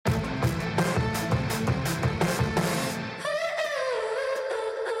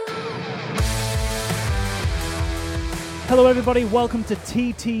Hello everybody, welcome to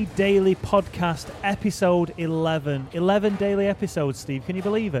TT Daily Podcast, episode 11. 11 daily episodes, Steve, can you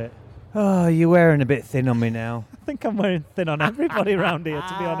believe it? Oh, you're wearing a bit thin on me now. I think I'm wearing thin on everybody around here,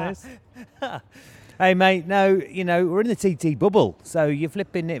 to be honest. Hey mate, no, we're in the TT bubble, so you're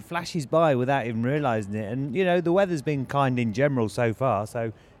flipping, it flashes by without even realising it. And, the weather's been kind in general so far,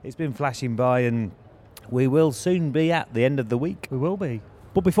 so it's been flashing by and we will soon be at the end of the week. We will be.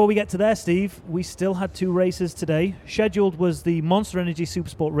 But before we get to there, Steve, we still had two races today. Scheduled was the Monster Energy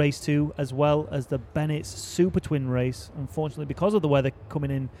Supersport Race 2 as well as the Bennett's Super Twin Race. Unfortunately, because of the weather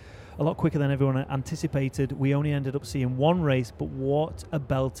coming in a lot quicker than everyone anticipated, we only ended up seeing one race, but what a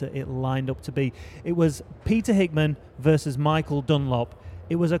belter it lined up to be. It was Peter Hickman versus Michael Dunlop.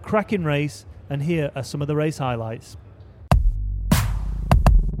 It was a cracking race, and here are some of the race highlights.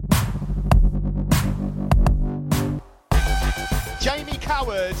 Jamie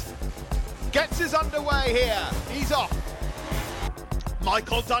Coward gets us underway here. He's off.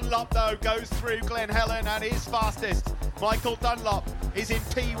 Michael Dunlop, though, goes through Glen Helen and is fastest. Michael Dunlop is in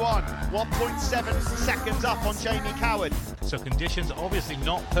P1, 1.7 seconds up on Jamie Coward. So conditions obviously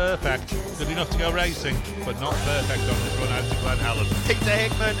not perfect, good enough to go racing, but not perfect on this run out to Glen Helen. Peter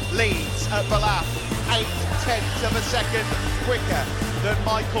Hickman leads at Ballaugh, 0.8 of a second quicker than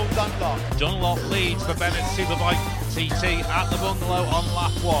Michael Dunlop. Dunlop leads for Bennett Superbike TT at the bungalow on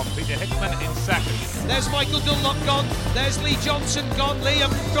lap 1. Peter Hickman in second. There's Michael Dunlop gone, there's Lee Johnson gone. Lee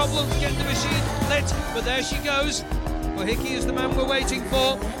having problems getting the machine lit, but there she goes. Well, Hickey is the man we're waiting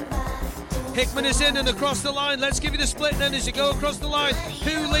for. Hickman is in and across the line. Let's give you the split then as you go across the line.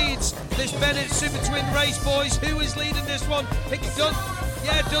 Who leads this Bennett Super Twin race, boys? Who is leading this one?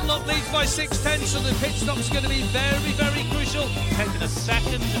 Dunlop leads by 6/10, so the pit stop's going to be very, very crucial. Taking a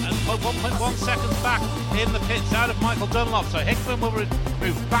second and 1.1 seconds back in the pits out of Michael Dunlop. So Hickman will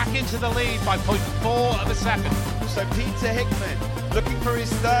move back into the lead by 0.4 of a second. So Peter Hickman looking for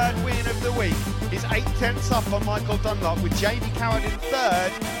his third win of the week. He's 0.8 up on Michael Dunlop with Jamie Coward in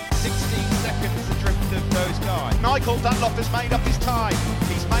third. 16 seconds adrift of those guys. Michael Dunlop has made up his time.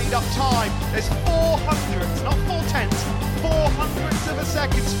 He's made up time. There's 400s, not 4/10, 400ths of a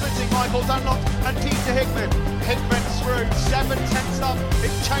second splitting Michael Dunlop and Peter Hickman. Hickman's through, 7/10 up.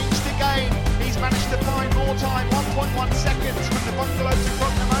 It's changed again. He's managed to find more time, 1.1 seconds from the bungalow to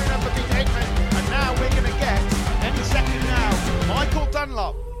Cromona for Peter Hickman. And now we're going to get any second now. Michael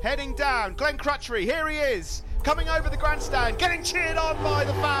Dunlop heading down. Glenn Crutchery, here he is. Coming over the grandstand, getting cheered on by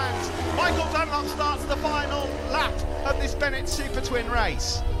the fans. Michael Dunlop starts the final lap of this Bennett Super Twin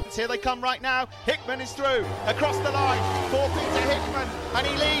race. Here they come right now. Hickman is through, across the line for Peter Hickman, and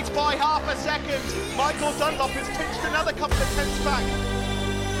he leads by half a second. Michael Dunlop has pinched another couple of tenths back.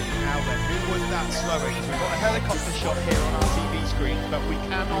 Now then, who was that slowing? So we've got a helicopter shot here on our TV screen, but we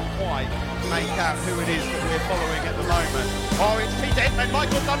cannot quite make out who it is that we're following at the moment. Oh, it's Peter Hickman.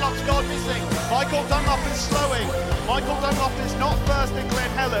 Michael Dunlop's gone missing. Michael Dunlop is slowing. Michael Dunlop is not first in Glen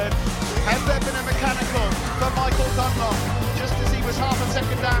Helen. Has there been a mechanical for Michael Dunlop? Just as he was half a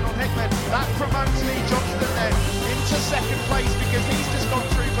second down on Hickman. That promotes Lee Johnston then into second place because he's just gone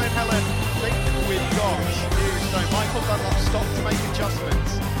through Glen Helen. I think we've got news though. Michael Dunlop stopped to make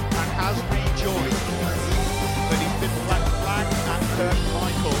adjustments and has rejoined. But he's been flagged at Kirk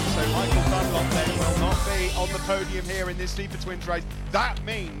Michael. So Michael Dunlop then will not be on the podium here in this Super Twins race. That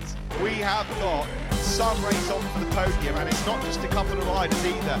means we have got some race on for the podium, and it's not just a couple of riders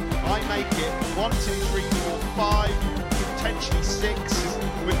either. I make it 1, 2, 3, 4, 5, potentially 6.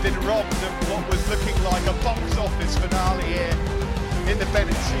 We've been robbed of what was looking like a box office finale here in the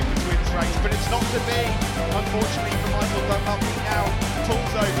Bennett Super Twins race, but it's not to be. Unfortunately for Michael Dunlop, he now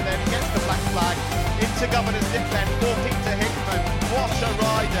pulls over then, gets the black flag into Governor's Dip then for Peter Hickman. What a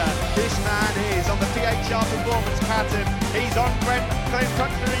rider this man is on the PHR performance pattern. He's on Glen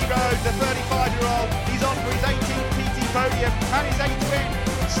Country Road, the 35-year-old. He's on for his 18th PT podium and his 8th win.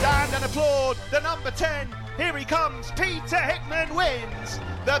 Stand and applaud the number 10. Here he comes. Peter Hickman wins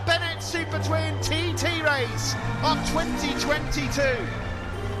the Bennett Super Twin TT race of 2022.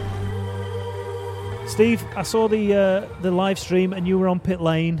 Steve, I saw the live stream and you were on pit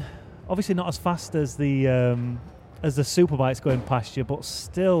lane. Obviously not as fast as the superbikes going past you, but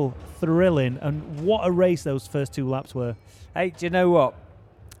still thrilling. And what a race those first two laps were. Hey, do you know what?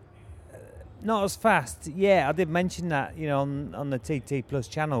 Not as fast. Yeah, I did mention that, on the TT Plus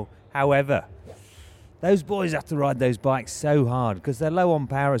channel. However, those boys have to ride those bikes so hard because they're low on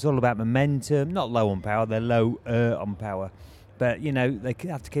power. It's all about momentum. Not low on power, they're low on power. But, they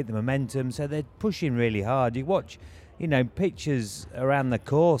have to keep the momentum, so they're pushing really hard. You watch, pictures around the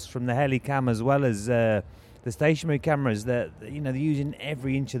course from the Helicam as well as the stationary cameras that, they're using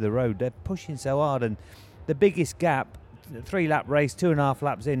every inch of the road. They're pushing so hard, and the biggest gap 3-lap race, 2.5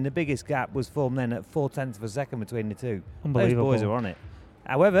 laps in. The biggest gap was formed then at 0.4 of a second between the two. Unbelievable. Those boys are on it.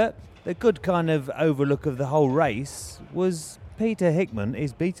 However, the good kind of overlook of the whole race was Peter Hickman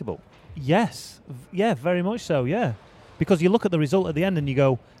is beatable. Yes. Yeah, very much so, yeah. Because you look at the result at the end and you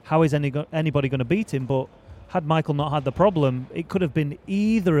go, how is anybody going to beat him? But had Michael not had the problem, it could have been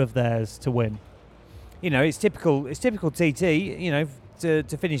either of theirs to win. You know, it's typical TT, you know, to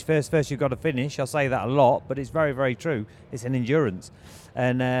finish first you've got to finish. I say that a lot, but it's very, very true. It's an endurance.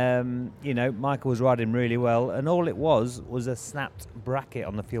 And, you know, Michael was riding really well, and all it was a snapped bracket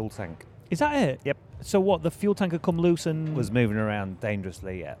on the fuel tank. Is that it? Yep. So what, the fuel tank had come loose and... Was moving around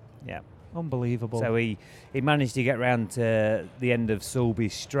dangerously, yeah. Unbelievable. So he managed to get round to the end of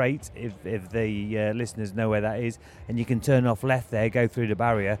Sulby Straight, if the listeners know where that is, and you can turn off left there, go through the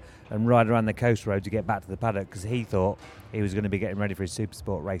barrier and ride around the coast road to get back to the paddock, because he thought he was going to be getting ready for his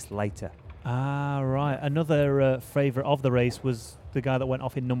Supersport race later. Ah, right. Another favourite of the race was the guy that went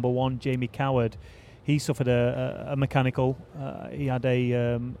off in number 1, Jamie Coward. He suffered a mechanical. He had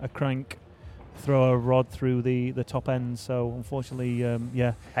a crank throw a rod through the top end, so unfortunately,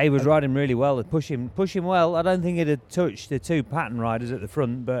 He was riding really well. Push him well. I don't think he'd have touched the two pattern riders at the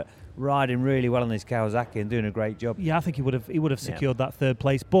front, but riding really well on his Kawasaki and doing a great job. Yeah, I think he would have secured that third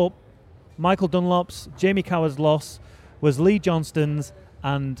place. But Michael Dunlop's, Jamie Coward's loss was Lee Johnston's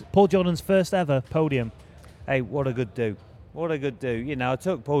and Paul Jordan's first ever podium. Hey, what a good do. You know, I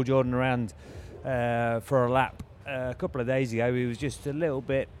took Paul Jordan around for a lap a couple of days ago. He was just a little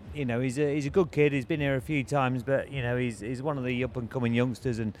bit, you know, he's a good kid. He's been here a few times, but, you know, he's one of the up-and-coming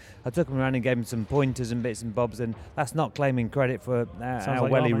youngsters, and I took him around and gave him some pointers and bits and bobs, and that's not claiming credit for our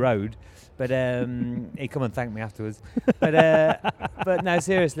like Welly Road, but he come and thanked me afterwards. But no,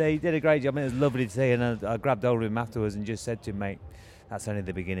 seriously, he did a great job. I mean, it was lovely to see, and I grabbed hold of him afterwards and just said to him, mate, that's only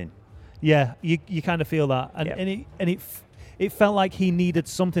the beginning. Yeah, you kind of feel that, and it felt like he needed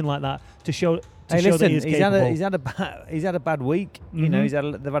something like that to show. Hey, show listen, that he's had a bad week. Mm-hmm. You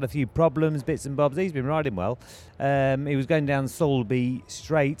know, they've had a few problems, bits and bobs. He's been riding well. He was going down Sulby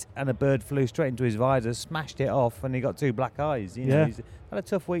Straight, and a bird flew straight into his visor, smashed it off, and he got 2 black eyes. You know, he's had a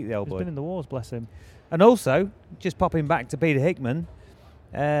tough week, the old boy. He's been in the wars, bless him. And also, just popping back to Peter Hickman,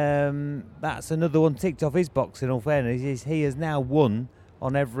 that's another one ticked off his box. In all fairness, is he has now won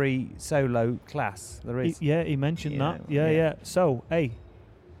on every solo class there is. He mentioned that. Yeah. So, hey,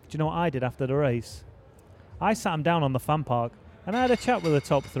 do you know what I did after the race? I sat him down on the fan park and I had a chat with the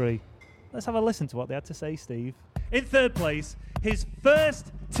top 3. Let's have a listen to what they had to say, Steve. In third place, his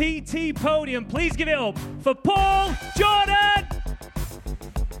first TT podium. Please give it up for Paul Jordan!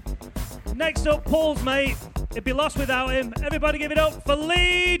 Next up, Paul's mate. It'd be lost without him. Everybody give it up for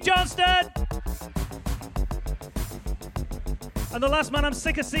Lee Johnston! And the last man, I'm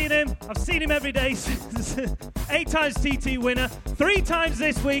sick of seeing him. I've seen him every day. 8 times TT winner, 3 times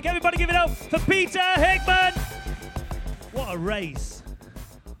this week. Everybody give it up for Peter Hickman. What a race.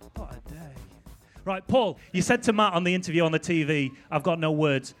 What a day. Right, Paul, you said to Matt on the interview on the TV, I've got no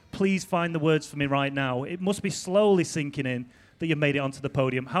words. Please find the words for me right now. It must be slowly sinking in that you made it onto the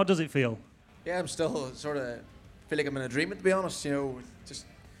podium. How does it feel? Yeah, I'm still sort of feel like I'm in a dream, to be honest. You know, just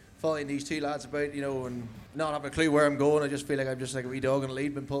following these 2 lads about, you know, and not having a clue where I'm going. I just feel like I'm just like a wee dog in a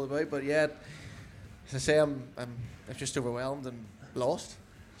lead being pulled about. But yeah, as I say, I'm just overwhelmed and lost.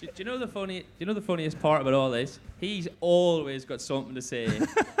 Do you know the funniest part about all this? He's always got something to say,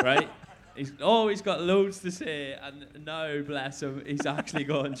 right? He's always got loads to say, and now, bless him, he's actually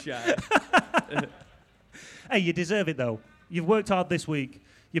gone shy. Hey, you deserve it though. You've worked hard this week.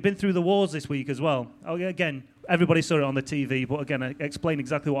 You've been through the wars this week as well. Oh, again, everybody saw it on the TV, but again, explain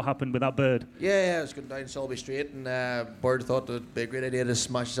exactly what happened with that bird. Yeah, I was going down Sulby Straight, and Bird thought it would be a great idea to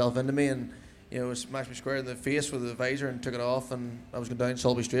smash himself into me, and you know, smashed me square in the face with the visor and took it off, and I was going down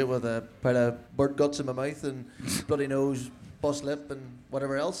Sulby Straight with a pile of bird guts in my mouth and bloody nose, bust lip, and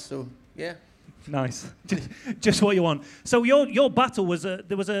whatever else. So yeah. Nice, just what you want. So your battle was I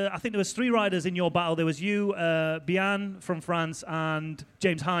think there was 3 riders in your battle. There was you, Bian from France, and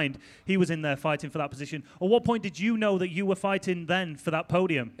James Hind. He was in there fighting for that position. At what point did you know that you were fighting then for that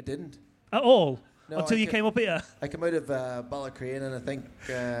podium? I didn't. At all? No, until you came up here? I came out of Ballacrane, and I think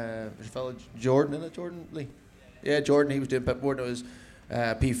there's a fellow Jordan in it, Jordan Lee. Yeah, Jordan. He was doing pit board, and it was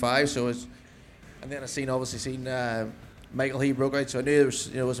P5. So it was, and then I seen Michael. He broke out, so I knew it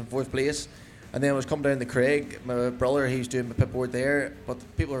was in 4th place. And then I was coming down the Craig, my brother, he was doing my pit board there, but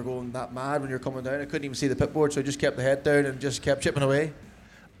people are going that mad when you're coming down. I couldn't even see the pit board, so I just kept the head down and just kept chipping away.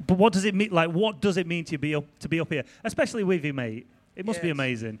 But what does it mean? Like, what does it mean to be up here, especially with you, mate? It must be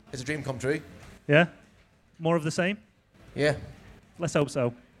amazing. It's a dream come true. Yeah, more of the same. Yeah. Let's hope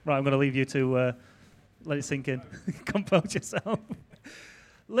so. Right, I'm going to leave you to Let it sink in. Compose yourself.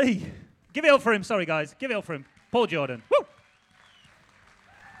 Lee, give it up for him. Sorry, guys. Give it up for him. Paul Jordan. Woo!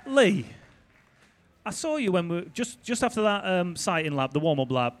 Lee, I saw you when we just after that sighting lap, the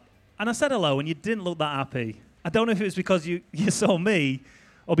warm-up lap, and I said hello, and you didn't look that happy. I don't know if it was because you saw me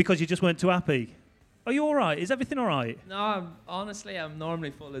or because you just weren't too happy. Are you all right? Is everything all right? No, I'm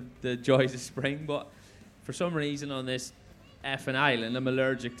normally full of the joys of spring, but for some reason on this effing island, I'm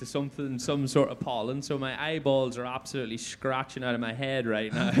allergic to some sort of pollen, so my eyeballs are absolutely scratching out of my head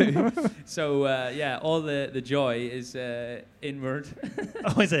right now. So, all the joy is inward.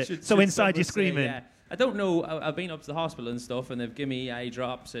 Oh, is it? So inside you're screaming? Yeah. I don't know. I've been up to the hospital and stuff, and they've given me eye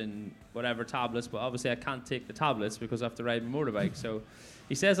drops and whatever tablets, but obviously I can't take the tablets because I have to ride my motorbike, so...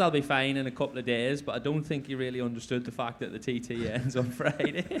 He says I'll be fine in a couple of days, but I don't think he really understood the fact that the TT ends on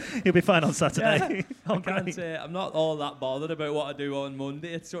Friday. He'll be fine on Saturday. Yeah. I can't say I'm not all that bothered about what I do on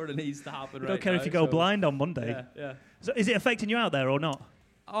Monday. It sort of needs to happen right now. Don't care if you go blind on Monday. Yeah. So is it affecting you out there or not?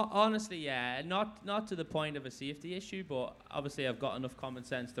 Honestly, yeah. Not to the point of a safety issue, but obviously I've got enough common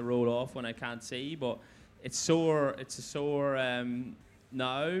sense to roll off when I can't see. But it's sore. It's a sore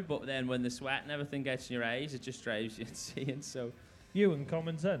now. But then when the sweat and everything gets in your eyes, it just drives you insane. So. You and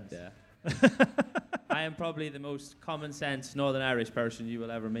common sense. Yeah. I am probably the most common sense Northern Irish person you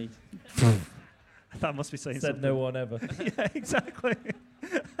will ever meet. That must be saying Said something. no one ever. Yeah, exactly.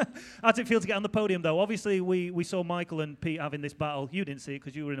 How did it feel to get on the podium, though? Obviously, we saw Michael and Pete having this battle. You didn't see it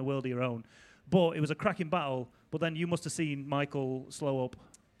because you were in a world of your own. But it was a cracking battle. But then you must have seen Michael slow up.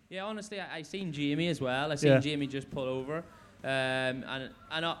 Yeah, honestly, I seen Jamie as well. I seen Jamie just pull over. And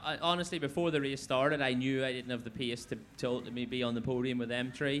I, honestly, before the race started, I knew I didn't have the pace to ultimately be on the podium with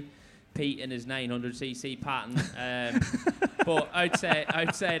them three. Pete in his 900cc pattern. But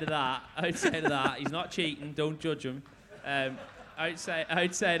outside of that, he's not cheating. Don't judge him.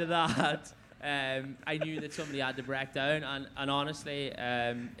 Outside of that, I knew that somebody had to break down, and honestly,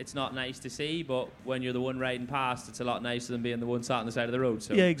 it's not nice to see, but when you're the one riding past, it's a lot nicer than being the one sat on the side of the road.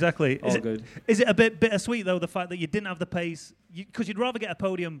 So yeah, exactly. Good. Is it a bit bittersweet, though, the fact that you didn't have the pace? Because you'd rather get a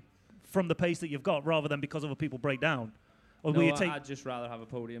podium from the pace that you've got rather than because other people break down? Or No, I'd just rather have a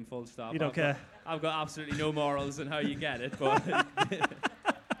podium, full stop. You don't care? I've got absolutely no morals in how you get it, but...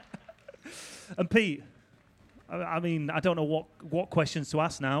 And Pete, I mean, I don't know what questions to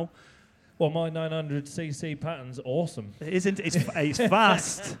ask now. Well, my 900cc pattern's awesome. Isn't it? It's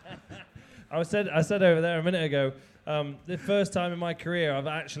fast. I said over there a minute ago, the first time in my career I've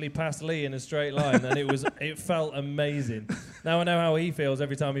actually passed Lee in a straight line, and it felt amazing. Now I know how he feels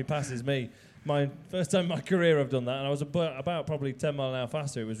every time he passes me. My first time in my career I've done that, and I was about probably 10 mile an hour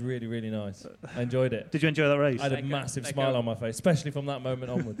faster. It was really, really nice. I enjoyed it. Did you enjoy that race? I had a massive smile on my face, especially from that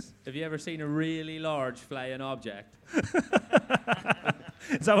moment onwards. Have you ever seen a really large flying object?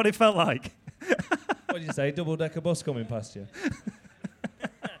 Is that what it felt like? What did you say? Double-decker bus coming past you?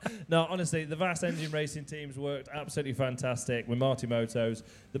 No, honestly, the Vast Engine Racing teams worked absolutely fantastic with Marty Motos.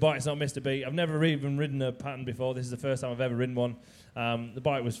 The bike's not missed a beat. I've never even ridden a pattern before. This is the first time I've ever ridden one. The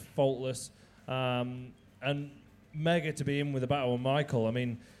bike was faultless. And mega to be in with a battle with Michael. I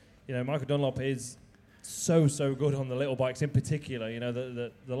mean, you know, Michael Dunlop is so good on the little bikes in particular. You know,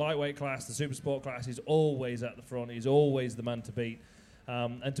 the lightweight class, the super sport class, he's always at the front. He's always the man to beat.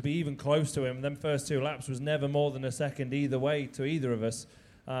 And to be even close to him, them first two laps was never more than a second either way to either of us.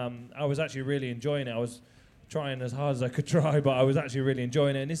 I was actually really enjoying it. I was trying as hard as I could try, but I was actually really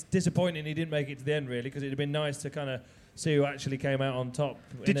enjoying it. And it's disappointing he didn't make it to the end, really, because it'd have been nice to kind of see who actually came out on top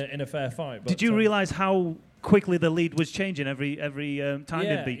in a fair fight. But did you realise how quickly the lead was changing every time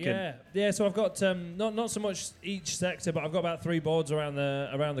in Beacon? Yeah. So I've got not so much each sector, but I've got about 3 boards around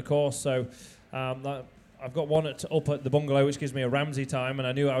the course. So I've got one up at the bungalow, which gives me a Ramsey time, and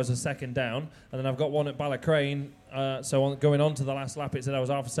I knew I was a second down. And then I've got one at Ballacrane. So going on to the last lap, it said I was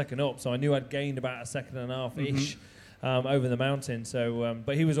half a second up. So I knew I'd gained about a second and a half-ish over the mountain. So,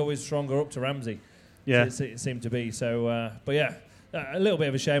 but he was always stronger up to Ramsey. Yeah, it seemed to be. So, but yeah, a little bit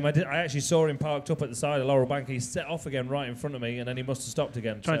of a shame. I actually saw him parked up at the side of Laurel Bank. He set off again right in front of me, and then he must have stopped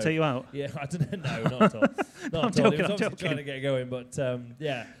again. Trying to take you out? Yeah, I don't know. Not at all. Not I'm joking. He was obviously trying to get going, but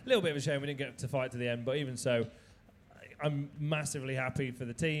yeah, a little bit of a shame we didn't get to fight to the end. But even so, I'm massively happy for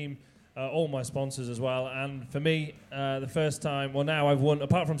the team, all my sponsors as well, and for me, the first time. Well, now I've won.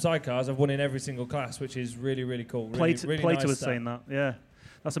 Apart from sidecars, I've won in every single class, which is really, really cool. Plato nice was saying that. Yeah,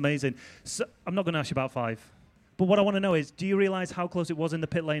 that's amazing. So, I'm not going to ask you about 5. But what I want to know is, do you realise how close it was in the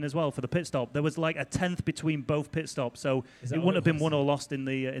pit lane as well for the pit stop? There was like a 10th between both pit stops, so it wouldn't have been won or lost in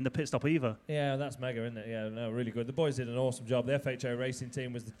the pit stop either. Yeah, that's mega, isn't it? Yeah, no, really good. The boys did an awesome job. The FHO racing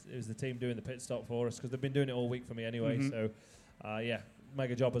team was the team doing the pit stop for us because they've been doing it all week for me anyway. So, yeah,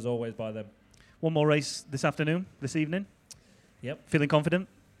 mega job as always by them. One more race this evening. Yep. Feeling confident?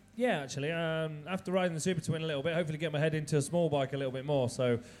 Yeah, actually. After riding the Super Twin a little bit, hopefully get my head into a small bike a little bit more.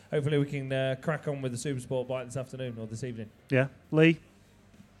 So hopefully we can crack on with the Super Sport bike this afternoon or this evening. Yeah. Lee,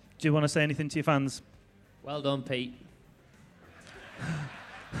 do you want to say anything to your fans? Well done, Pete.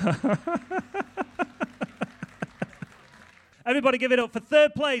 Everybody give it up for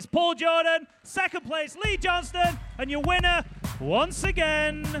third place, Paul Jordan. Second place, Lee Johnston. And your winner, once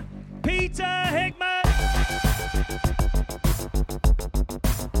again, Peter Hickman.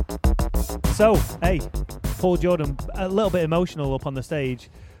 So, hey, Paul Jordan, a little bit emotional up on the stage.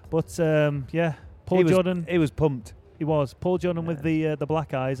 But, Paul Jordan. He was pumped. He was. Paul Jordan with the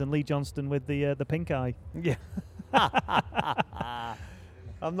black eyes and Lee Johnston with the pink eye. Yeah.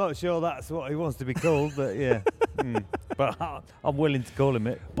 I'm not sure that's what he wants to be called, but yeah. But I'm willing to call him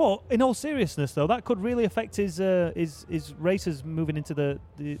it. But in all seriousness, though, that could really affect his races moving into the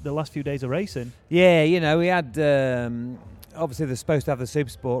last few days of racing. Yeah, we had obviously they're supposed to have the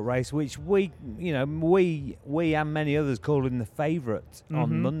Supersport race, which we and many others called him the favourite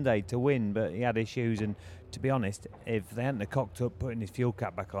on Monday to win, but he had issues. And to be honest, if they hadn't cocked up putting his fuel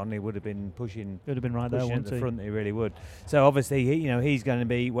cap back on, he would have been pushing. He would have been right there, at the front. He really would. So obviously, he's going to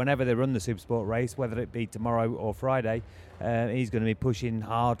be, whenever they run the Supersport race, whether it be tomorrow or Friday, he's going to be pushing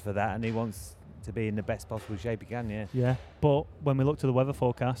hard for that, and he wants to be in the best possible shape he can. Yeah. Yeah, but when we look to the weather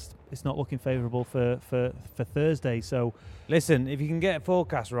forecast, it's not looking favourable for Thursday. So listen, if you can get a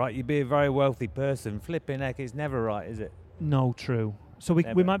forecast right, you'd be a very wealthy person. Flipping heck, it's never right, is it? No, true. So we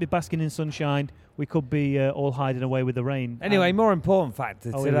might be basking in sunshine. We could be all hiding away with the rain. Anyway, more important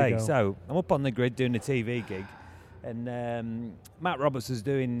factor today. Here we go. So I'm up on the grid doing a TV gig, and Matt Roberts was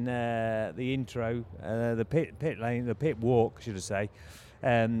doing the intro, the pit lane, the pit walk, should I say.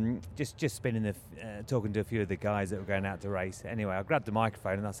 Just spinning talking to a few of the guys that were going out to race. Anyway, I grabbed the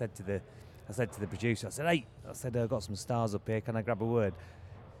microphone and I said to the producer, I said, "Hey," I said, "I've got some stars up here. Can I grab a word?"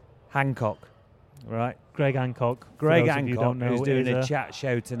 Hancock, right? Greg Hancock. Greg Hancock, who's doing a chat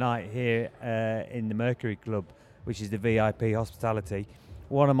show tonight here in the Mercury Club, which is the VIP hospitality.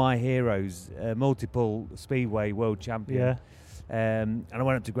 One of my heroes, multiple Speedway world champion. Yeah. And I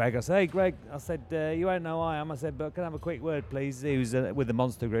went up to Greg. I said, "Hey, Greg," I said, "you won't know who I am." I said, "But can I have a quick word, please?" He was with the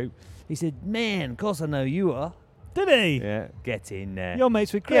Monster Group. He said, "Man, of course I know you are." Did he? Yeah. Get in there. You're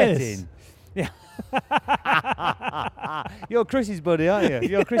mates with Chris. Get in. Yeah. You're Chris's buddy, aren't you?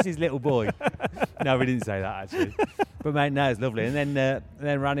 You're Chris's little boy. No, we didn't say that actually. But mate, no, it's lovely. And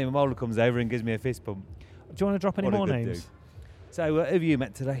then Randy Mamola comes over and gives me a fist bump. Do you want to drop any more names? Dude. So, who have you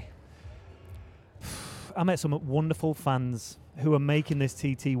met today? I met some wonderful fans who are making this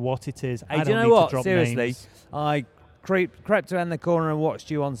TT what it is. Hey, do you know what? Seriously, I crept around the corner and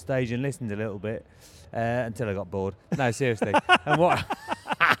watched you on stage and listened a little bit until I got bored. No, seriously.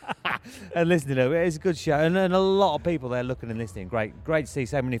 And listening a little bit. It's a good show. And a lot of people there looking and listening. Great to see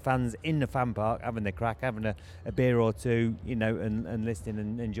so many fans in the fan park having their crack, having a beer or two, and listening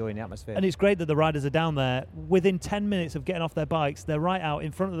and enjoying the atmosphere. And it's great that the riders are down there. Within 10 minutes of getting off their bikes, they're right out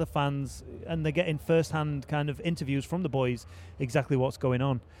in front of the fans and they're getting first-hand kind of interviews from the boys, exactly what's going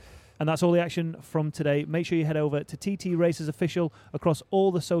on. And that's all the action from today. Make sure you head over to TT Racers Official across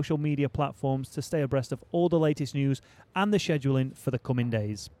all the social media platforms to stay abreast of all the latest news and the scheduling for the coming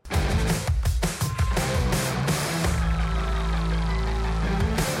days.